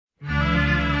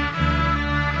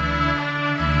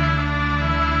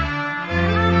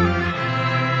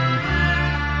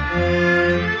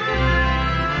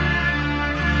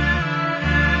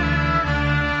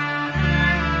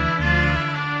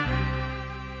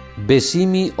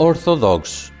Besimi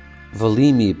Orthodhoks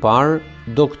Vëllimi i parë,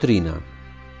 doktrina.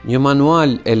 Një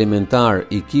manual elementar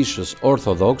i Kishës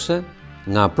Orthodokse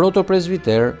nga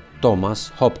protopresbiter Thomas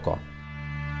Hopko.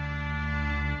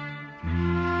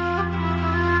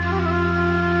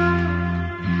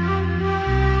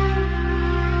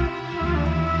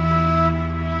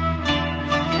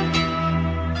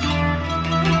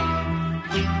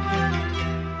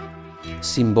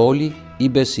 Simboli i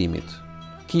besimit.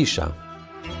 Kisha.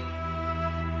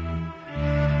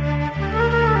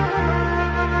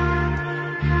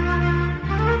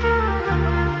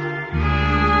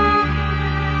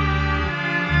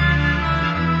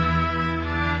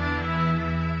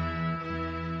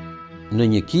 Në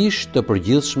një kishë të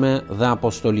përgjithshme dhe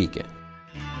apostolike.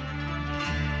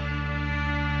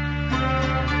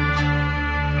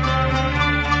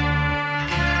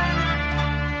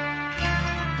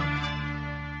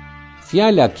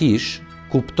 Fjala kish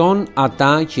kupton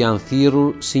ata që janë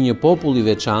thirrur si një popull i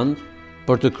veçantë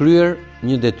për të kryer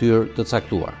një detyrë të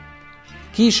caktuar.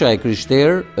 Kisha e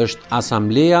krishterë është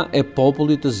asambleja e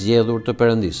popullit të zgjedhur të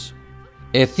Perëndisë,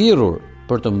 e thirrur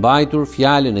për të mbajtur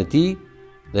fjalën e tij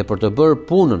dhe për të bërë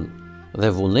punën dhe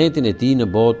vullnetin e tij në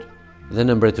botë dhe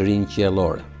në mbretërinë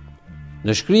qiellore.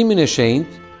 Në shkrimin e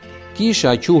shenjtë,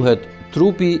 kisha quhet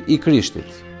trupi i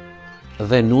Krishtit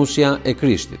dhe nusja e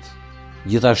Krishtit.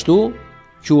 Gjithashtu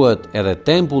quhet edhe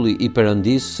tempulli i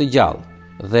Perëndisë së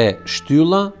gjallë dhe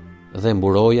shtylla dhe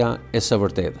mburoja e së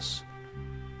vërtetës.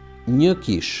 Një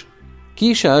kish.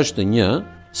 Kisha është një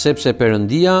sepse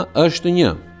Perëndia është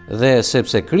një dhe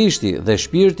sepse Krishti dhe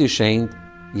Shpirti i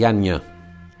Shenjtë janë një.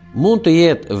 Mund të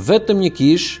jetë vetëm një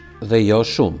kish dhe jo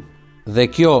shumë. Dhe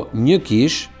kjo një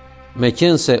kish,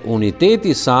 meqense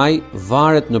uniteti i saj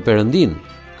varet në Perëndin,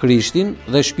 Krishtin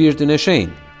dhe Shpirtin e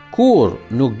Shenjtë, kur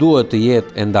nuk duhet të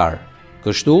jetë e ndarë.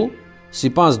 Kështu,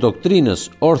 sipas doktrinës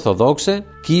orthodokse,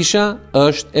 kisha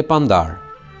është e pandarë.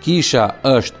 Kisha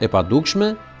është e padukshme,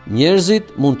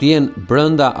 njerëzit mund të jenë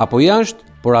brenda apo jashtë,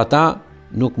 por ata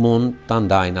nuk mund ta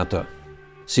ndajnë atë.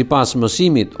 Sipas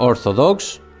mësimit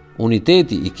orthodoks,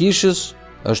 uniteti i kishës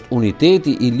është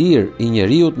uniteti i lirë i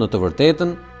njeriut në të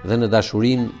vërtetën dhe në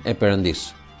dashurinë e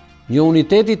Perëndisë. Një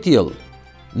unitet i tillë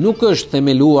nuk është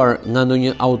themeluar nga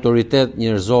ndonjë autoritet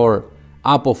njerëzor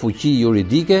apo fuqi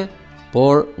juridike,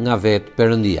 por nga vetë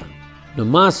Perëndia. Në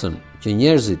masën që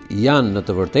njerëzit janë në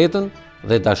të vërtetën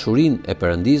dhe dashurinë e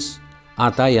Perëndisë,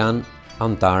 ata janë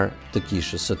antar të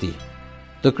kishës së tij.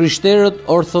 Të krishterët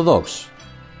orthodoks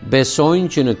besojnë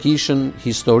që në kishën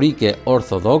historike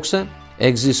orthodokse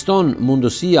ekziston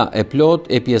mundësia e plot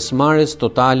e pjesëmarrjes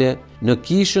totale në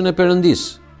kishën e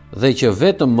Perëndisë dhe që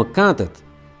vetëm mëkatet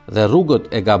dhe rrugët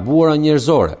e gabuara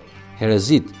njerëzore,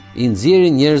 herezit, i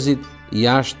nxjerrin njerëzit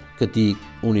jashtë këtij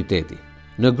uniteti.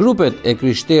 Në grupet e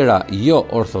krishtera jo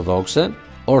orthodokse,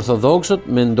 ortodoksët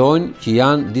mendojnë që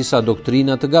janë disa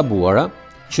doktrina të gabuara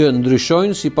që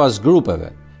ndryshojnë sipas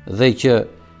grupeve dhe që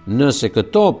nëse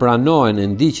këto pranohen e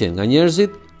ndiqen nga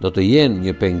njerëzit, do të jenë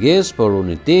një pengesë për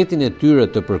unitetin e tyre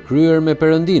të përkryer me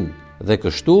Perëndin dhe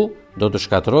kështu do të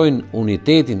shkatrojnë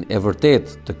unitetin e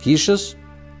vërtet të kishës,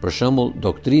 për shembull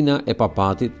doktrina e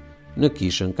papatit në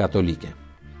kishën katolike.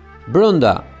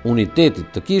 Brenda unitetit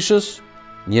të kishës,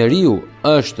 njeriu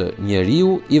është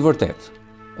njeriu i vërtet.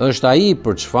 Është ai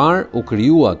për çfarë u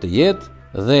krijua të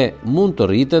jetë dhe mund të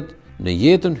rritet në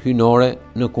jetën hyjnore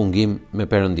në kungim me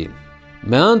Perëndin,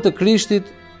 me anë të Krishtit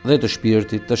dhe të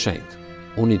Shpirtit të Shenjtë.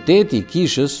 Uniteti i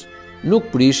kishës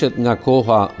nuk prishet nga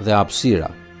koha dhe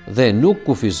hapësira dhe nuk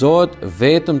kufizohet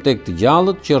vetëm tek të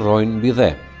gjallët që rrojnë mbi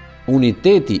dhe.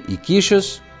 Uniteti i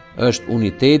kishës është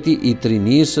uniteti i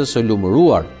Trinisë së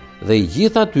lumëruar dhe i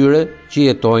gjithë atyre që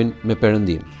jetojnë me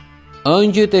Perëndin.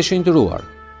 Ëngjëjt e shenjtëruar,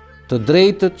 të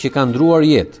drejtët që kanë ndruar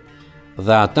jetë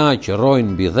dhe ata që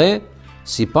rrojnë mbi dhe,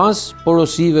 sipas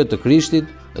porosive të Krishtit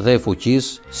dhe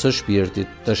fuqisë së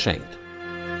Shpirtit të Shenjtë.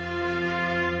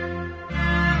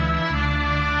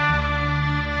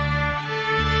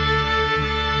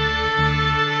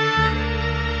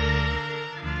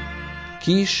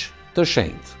 Kishë të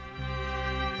shenjtë.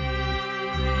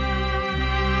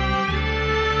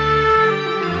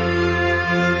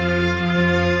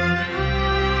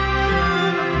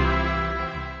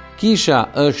 Kisha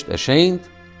është e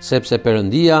shenjtë sepse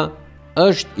Perëndia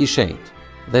është i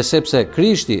shenjtë dhe sepse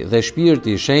Krishti dhe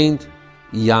Shpirti i Shenjtë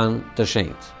janë të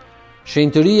shenjtë.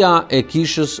 Shenjtëria e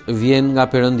kishës vjen nga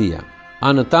Perëndia.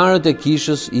 Anëtarët e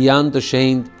kishës janë të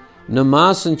shenjtë në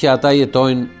masën që ata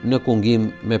jetojnë në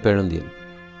kungim me Perëndin.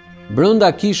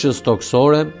 Brenda kishës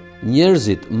toksore,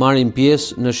 njerëzit marrin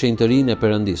pjesë në shenjtërinë e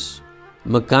Perëndisë.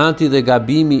 Mëkati dhe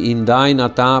gabimi i ndajnë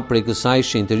ata prej kësaj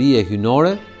shenjtërie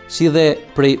hyjnore, si dhe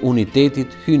prej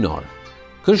unitetit hynor.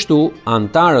 Kështu,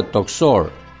 antarët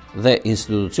toksor dhe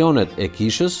institucionet e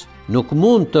kishës nuk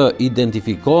mund të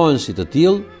identifikohen si të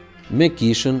tillë me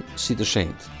kishën si të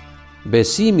shenjtë.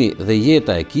 Besimi dhe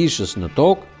jeta e kishës në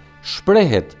tokë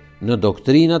shprehet në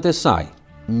doktrinat e saj,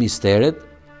 misteret,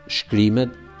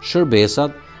 shkrimet,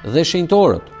 shërbesat dhe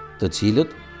shenjtorët, të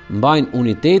cilët mbajnë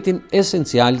unitetin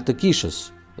esencial të kishës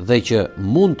dhe që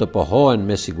mund të pohohen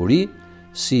me siguri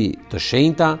si të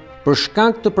shenjta për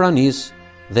shkak të pranisë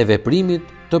dhe veprimit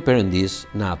të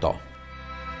Perëndisë në ato.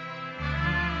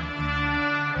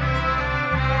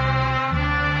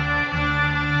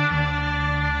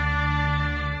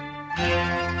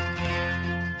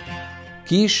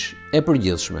 Kishë e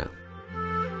përgjithshme.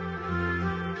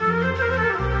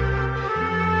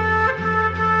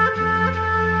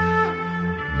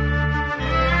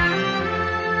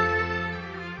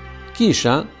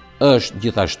 Kisha është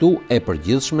gjithashtu e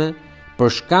përgjithshme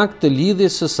për shkak të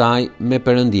lidhjes së saj me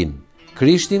Perëndin,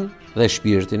 Krishtin dhe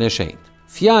Shpirtin e Shenjtë.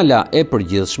 Fjala e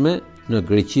përgjithshme në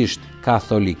greqisht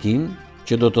katholikin,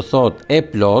 që do të thotë e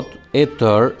plot, e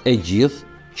tërë, e gjithë,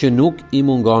 që nuk i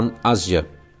mungon asgjë.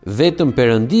 Vetëm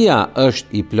Perëndia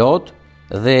është i plot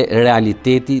dhe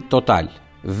realiteti total.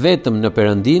 Vetëm në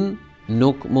Perëndin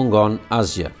nuk mungon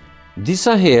asgjë.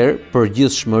 Disa herë,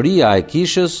 përgjithshmëria e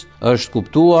kishës është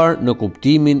kuptuar në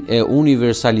kuptimin e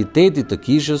universalitetit të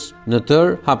kishës në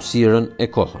tërë hapësirën e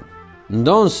kohën.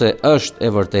 Ndonse është e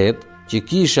vërtetë që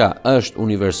kisha është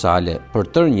universale për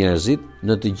tërë njerëzit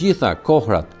në të gjitha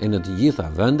kohrat e në të gjitha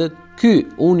vendet, ky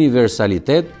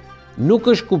universalitet nuk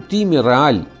është kuptimi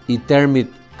real i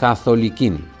termit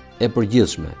katholikin e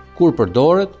përgjithshme, kur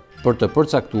përdoret për të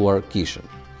përcaktuar kishën.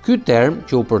 Ky term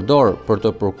që u përdor për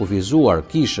të përkufizuar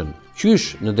kishën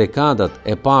qysh në dekadat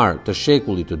e parë të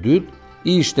shekullit të dytë,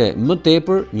 ishte më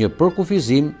tepër një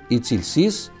përkufizim i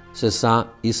cilësisë se sa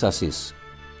i sasisë.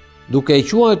 Duke e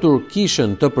quajtur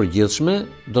kishën të përgjithshme,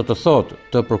 do të thotë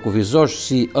të përkufizosh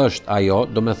si është ajo,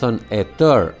 do me thënë e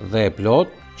tërë dhe e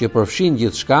plot, që përfshin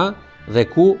gjithçka dhe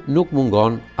ku nuk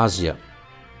mungon asgjë.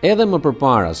 Edhe më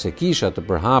përpara se kisha të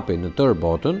përhapej në tërë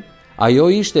botën, ajo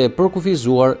ishte e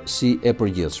përkufizuar si e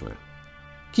përgjithshme.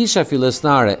 Kisha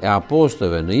fillestare e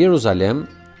apostëve në Jeruzalem,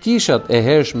 kishat e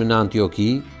hershme në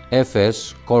Antioki,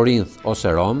 Efes, Korinth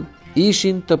ose Rom,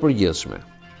 ishin të përgjithshme.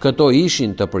 Këto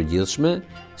ishin të përgjithshme,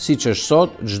 siç është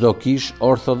sot çdo kishë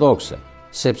orthodokse,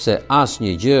 sepse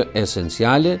asnjë gjë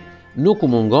esenciale nuk u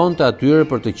mungonte atyre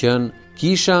për të qenë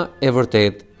kisha e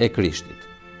vërtet e Krishtit.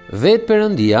 Vetë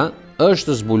Perëndia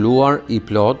është zbuluar i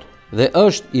plot dhe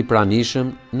është i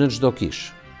pranishëm në çdo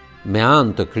kishë, me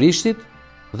anë të Krishtit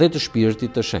dhe të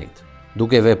Shpirtit të Shenjtë,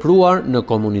 duke vepruar në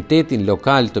komunitetin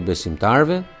lokal të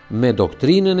besimtarëve me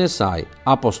doktrinën e saj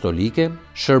apostolike,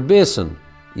 shërbesën,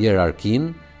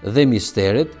 hierarkinë dhe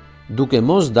misteret, duke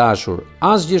mos dashur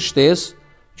asgjë shtesë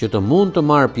që të mund të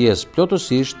marrë pjesë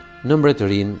plotësisht në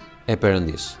mbretërinë e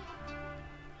Perëndisë.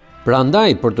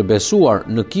 Prandaj, për të besuar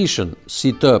në kishën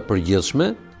si të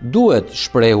përgjithshme, duhet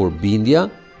shprehur bindja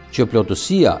që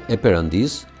plotësia e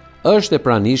Perëndisë është e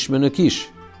pranishme në kishë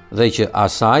dhe që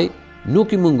asaj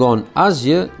nuk i mungon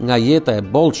asgjë nga jeta e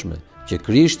bollshme që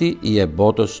Krishti i jep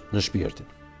botës në shpirtin.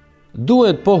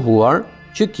 Duhet pohuar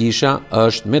që kisha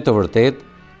është me të vërtetë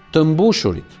të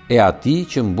mbushurit e atij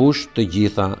që mbush të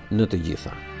gjitha në të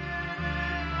gjitha.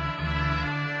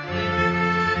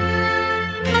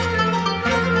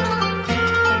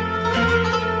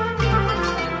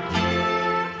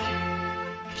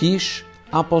 Kishë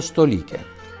apostolike.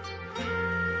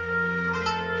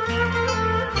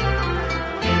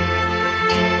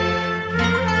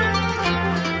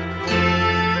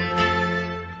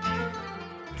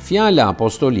 Fjala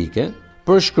apostolike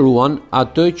përshkruan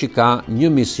atë që ka një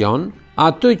mision,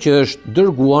 atë që është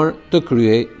dërguar të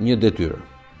kryej një detyrë.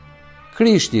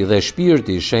 Krishti dhe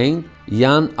Shpirti i Shenjtë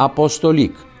janë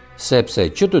apostolik, sepse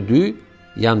që të dy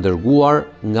janë dërguar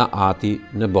nga Ati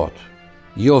në botë.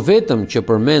 Jo vetëm që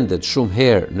përmendet shumë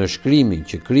herë në shkrimin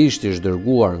që Krishti është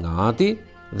dërguar nga Ati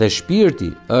dhe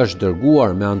Shpirti është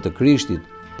dërguar me anë të Krishtit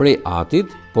prej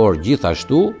Atit, por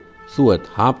gjithashtu thuhet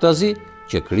haptazi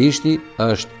që Krishti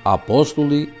është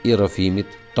apostulli i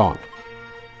rrëfimit tonë.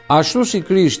 Ashtu si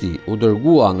Krishti u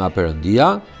dërgua nga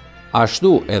Perëndia,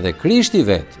 ashtu edhe Krishti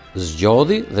vetë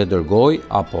zgjodhi dhe dërgoi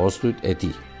apostujt e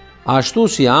tij. Ashtu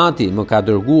si Ati më ka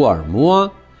dërguar mua,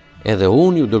 edhe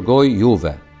unë ju dërgoj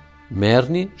juve.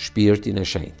 Merrni Shpirtin e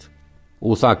Shenjtë.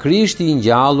 U tha Krishti i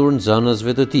ngjallur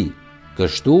nxënësve të tij.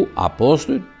 Kështu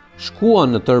apostujt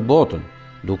shkuan në tërë botën,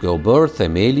 duke u bërë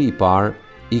themeli i parë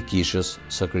i kishës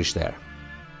së krishterë.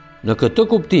 Në këtë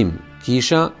kuptim,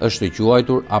 kisha është e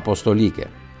quajtur apostolike.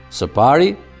 Së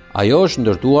pari, Ajo është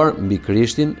ndërtuar mbi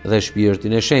Krishtin dhe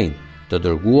Shpirtin e Shenjtë, të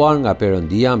dërguar nga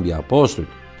Perëndia mbi apostujt,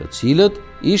 të cilët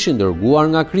ishin dërguar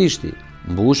nga Krishti,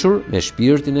 mbushur me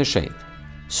Shpirtin e Shenjtë.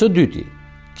 Së dyti,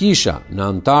 Kisha në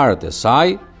antarët e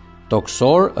saj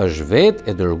toksor është vetë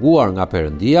e dërguar nga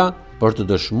Perëndia për të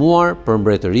dëshmuar për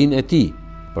mbretërinë e tij,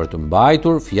 për të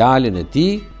mbajtur fjalën e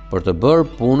tij, për të bërë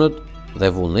punët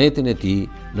dhe vullnetin e tij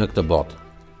në këtë botë.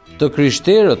 Të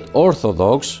krishterët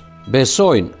orthodoks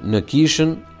besojnë në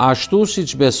Kishën ashtu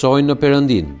siç besojnë në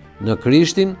Perëndinë, në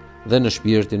Krishtin dhe në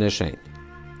Shpirtin e Shenjtë.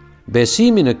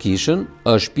 Besimi në Kishën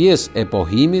është pjesë e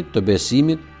pohimit të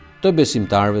besimit të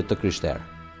besimtarëve të krishterë.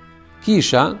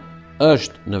 Kisha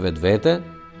është në vetvete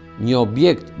një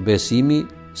objekt besimi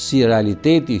si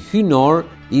realiteti hynor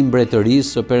i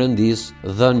mbretërisë së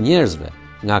Perëndisë dhënë njerëzve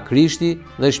nga Krishti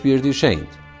dhe Shpirti i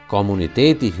Shenjtë,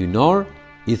 komuniteti hynor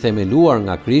i themeluar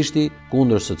nga Krishti,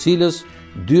 kundër së cilës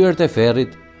dyert e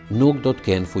ferrit nuk do të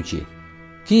kenë fuqi.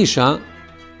 Kisha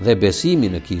dhe besimi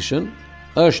në Kishën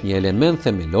është një element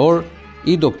themelor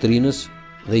i doktrinës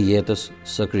dhe jetës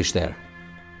së krishterë.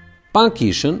 Pa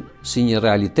Kishën, si një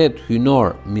realitet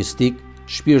hynor mistik,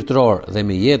 shpirtëror dhe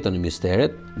me jetën e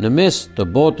misteret, në mes të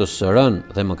botës së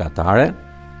rënë dhe mëkatare,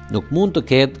 nuk mund të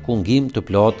ketë kungim të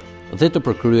plot dhe të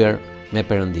përkryer me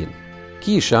Perëndinë.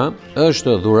 Kisha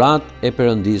është dhuratë e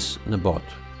Perëndisë në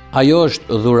botë. Ajo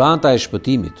është dhurata e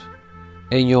shpëtimit,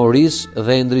 e njohurisë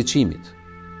dhe e ndriçimit,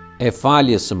 e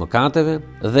faljes së mëkateve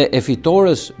dhe e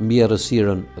fitores mbi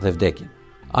errësirën dhe vdekjen.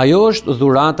 Ajo është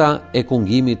dhurata e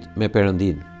kungimit me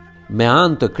Perëndinë, me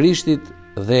anë të Krishtit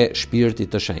dhe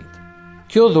Shpirtit të Shenjtë.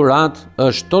 Kjo dhuratë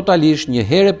është totalisht një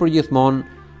herë përgjithmonë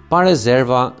pa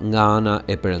rezerva nga ana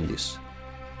e Perëndisë.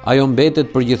 Ajo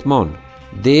mbetet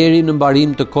përgjithmonë deri në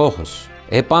mbarim të kohës,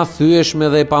 e pathyeshme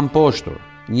dhe e pamposhtur.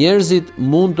 Njerëzit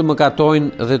mund të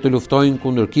mëkatojnë dhe të luftojnë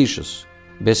kundër Kishës.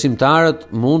 Besimtarët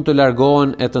mund të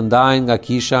largohen e të ndahen nga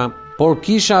Kisha, por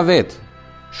Kisha vetë,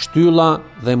 shtylla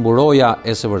dhe mburoja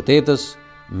e së vërtetës,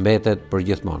 mbetet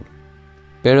përgjithmonë.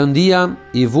 Perëndia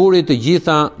i vuri të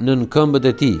gjitha nën këmbët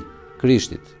e tij,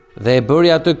 Krishtit, dhe e bëri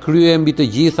atë krye mbi të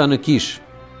gjitha në Kishë,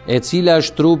 e cila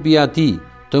është trupi i atij,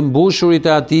 të mbushurit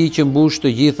e atij që mbush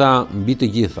të gjitha mbi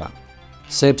të gjitha,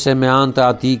 sepse me anë të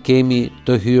atij kemi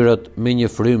të hyrët me një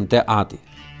frymë te Ati.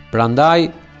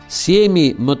 Prandaj, si jemi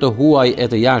më të huaj e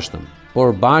të jashtëm,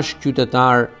 por bashkë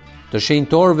qytetar të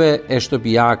shenjtorëve e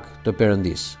shtëpiak të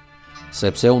Perëndisë,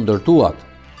 sepse u ndërtuat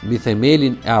mbi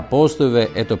themelin e apostujve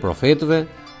e të profetëve,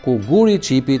 ku guri i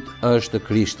çipit është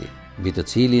Krishti, mbi të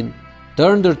cilin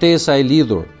tërë ndërtesa e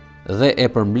lidhur dhe e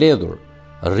përmbledhur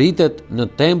rritet në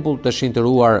tempull të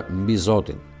shenjtëruar mbi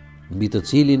Zotin, mbi të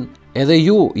cilin edhe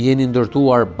ju jeni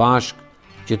ndërtuar bashkë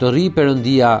që të rri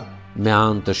Perëndia me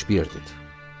anë të Shpirtit.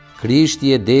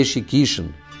 Krishti e deshi Kishën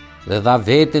dhe dha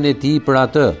veten e tij për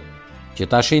atë, që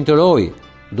ta shenjtëroi,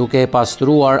 duke e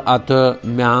pastruar atë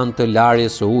me anë të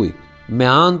larjes së ujit, me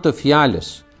anë të fjalës,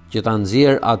 që ta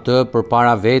nxjerr atë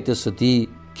përpara vetes së tij,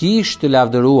 kish të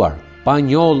lavdëruar, pa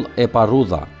njoll e pa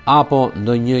rrudha, apo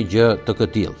ndonjë gjë të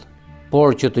këtill,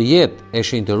 por që të jetë e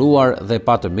shenjtëruar dhe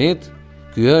pa tëmet.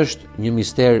 Ky është një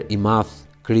mister i madh,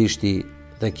 Krishti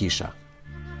dhe Kisha.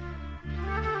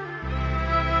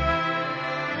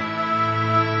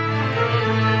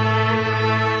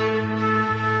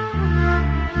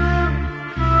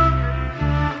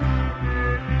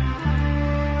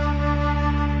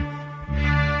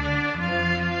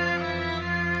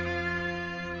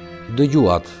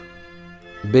 Dëgjuat,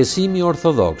 Besimi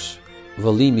Orthodhoks,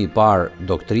 Vëllimi i parë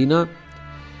doktrina,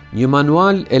 një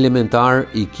manual elementar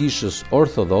i Kishës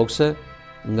Orthodokse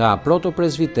nga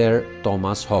protopresbiter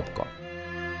Thomas Hopko.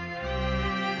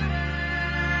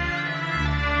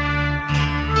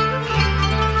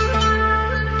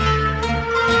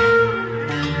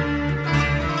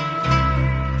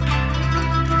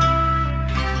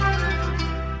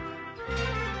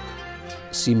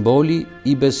 Simboli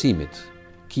i besimit,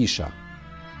 Kisha.